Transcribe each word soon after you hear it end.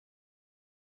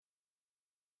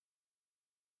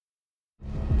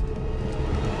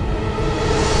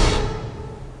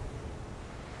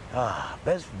Ah,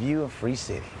 best view of Free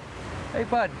City. Hey,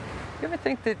 bud, you ever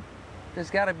think that there's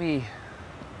got to be,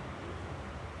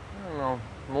 I don't know,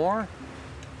 more?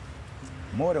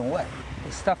 More than what?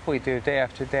 The stuff we do day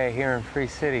after day here in Free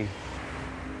City.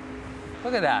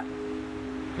 Look at that.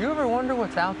 You ever wonder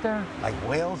what's out there? Like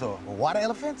whales or water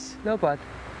elephants? No, bud.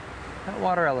 Not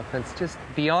water elephants, just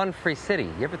beyond Free City.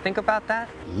 You ever think about that?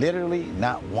 Literally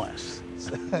not once.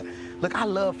 Look, I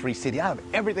love Free City. I have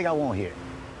everything I want here.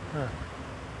 Huh.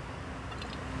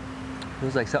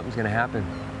 Feels like something's gonna happen.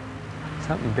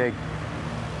 Something big.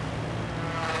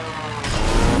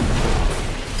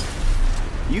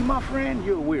 You, my friend,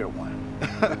 you're a weird one.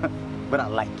 But I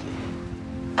like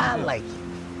you. I like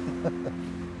you.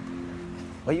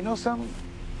 Well, you know something?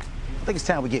 I think it's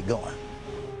time we get going.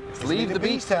 Let's leave the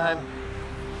beach time.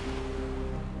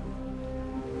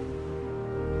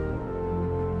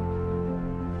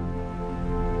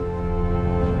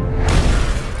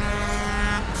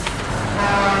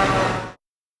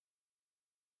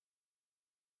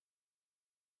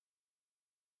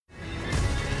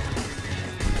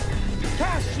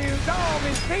 Cashews,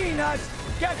 almonds, peanuts,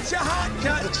 get your hot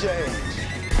cut. The change.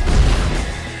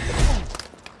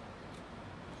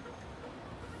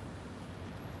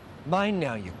 Mine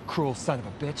now, you cruel son of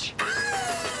a bitch.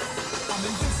 I'm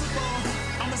invincible,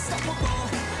 I'm unstoppable.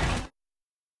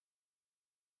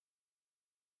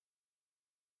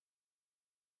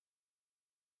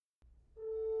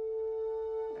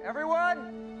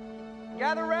 Everyone,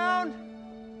 gather round.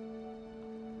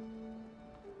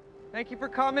 Thank you for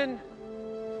coming.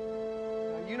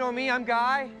 You know me, I'm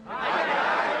Guy.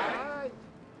 Hi.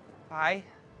 Hi.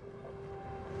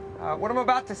 What I'm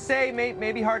about to say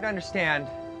may be hard to understand.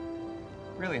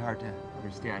 Really hard to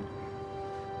understand.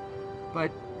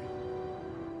 But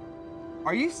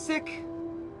are you sick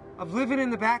of living in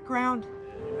the background?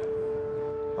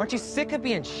 Aren't you sick of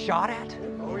being shot at?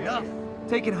 Oh, yeah.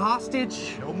 Taken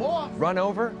hostage? No more. Run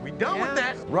over? We done with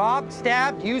that. Robbed,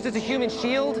 stabbed, used as a human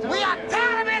shield? We are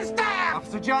tired of being stabbed!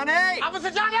 Officer John A!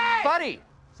 Officer Johnny! Buddy!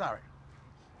 Sorry.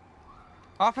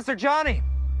 Officer Johnny!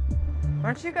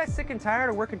 Aren't you guys sick and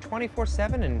tired of working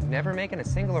 24/7 and never making a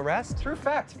single arrest? True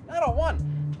fact. Not a one.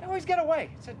 I always get away.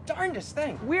 It's the darndest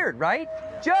thing. Weird, right?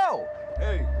 Joe!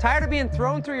 Hey. Tired of being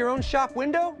thrown through your own shop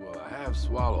window? Well, I have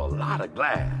swallowed a lot of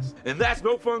glass, and that's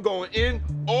no fun going in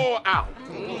or out.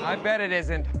 I bet it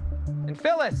isn't. And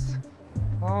Phyllis!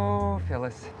 Oh,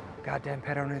 Phyllis. Goddamn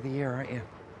pet owner of the year, aren't you?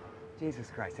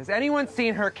 Jesus Christ. Has anyone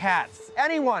seen her cats?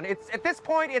 Anyone? At this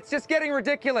point, it's just getting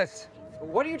ridiculous.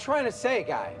 What are you trying to say,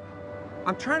 Guy?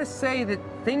 I'm trying to say that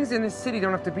things in this city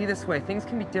don't have to be this way. Things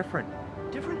can be different.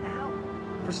 Different how?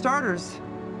 For starters,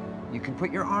 you can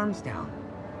put your arms down.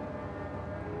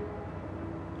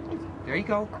 There you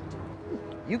go.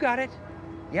 You got it.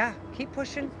 Yeah, keep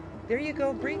pushing. There you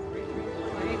go. Breathe.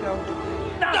 There you go.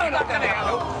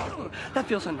 No. That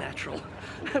feels unnatural.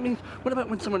 I mean, what about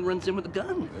when someone runs in with a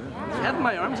gun? Having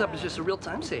my arms up is just a real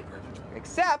time saver.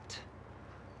 Except,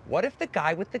 what if the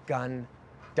guy with the gun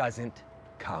doesn't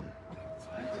come?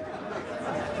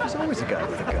 There's always a guy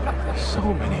with a gun. There's so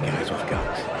many guys with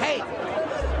guns. Hey!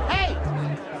 Hey!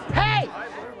 Hey!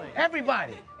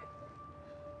 Everybody!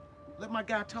 Let my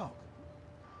guy talk.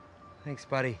 Thanks,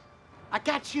 buddy. I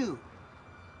got you.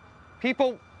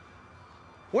 People,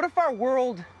 what if our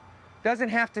world doesn't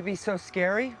have to be so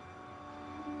scary?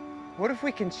 What if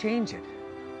we can change it?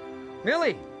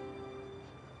 Millie,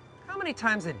 how many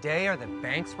times a day are the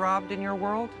banks robbed in your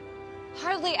world?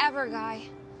 Hardly ever, Guy.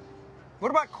 What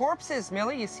about corpses,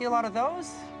 Millie? You see a lot of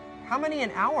those? How many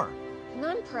an hour?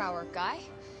 None per hour, Guy.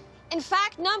 In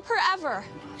fact, none per ever.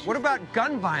 What about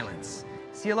gun violence?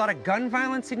 See a lot of gun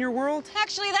violence in your world?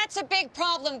 Actually, that's a big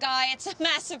problem, Guy. It's a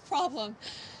massive problem.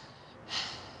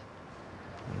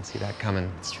 I didn't see that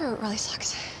coming. It's true, it really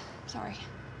sucks. Sorry.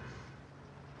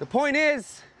 The point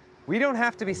is, we don't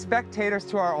have to be spectators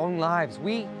to our own lives.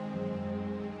 We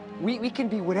can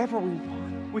be whatever we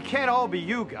want. We can't all be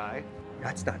you, Guy.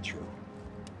 That's not true.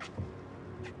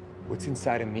 What's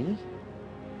inside of me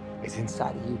is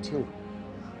inside of you, too.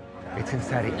 It's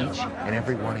inside of each and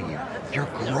every one of you. You're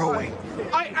growing.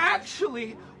 I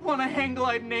actually want to hang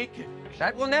glide naked.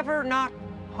 That will never not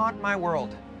haunt my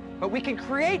world. But we can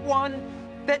create one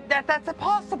that's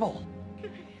impossible.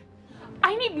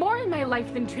 I need more in my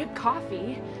life than drip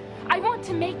coffee. I want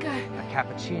to make A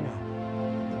cappuccino.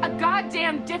 a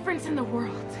goddamn difference in the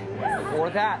world. Or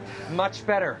that. Much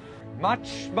better.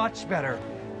 Much, much better.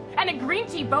 And a green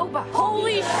tea boba.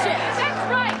 Holy shit!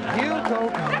 That's right! You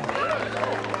don't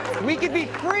know. We can be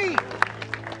free,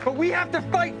 but we have to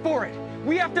fight for it.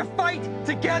 We have to fight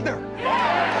together.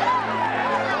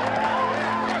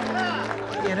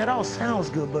 Yeah, that all sounds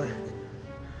good, but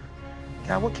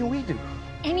Now, what can we do?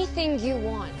 Anything you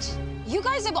want. You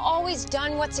guys have always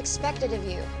done what's expected of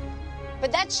you.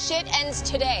 But that shit ends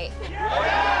today.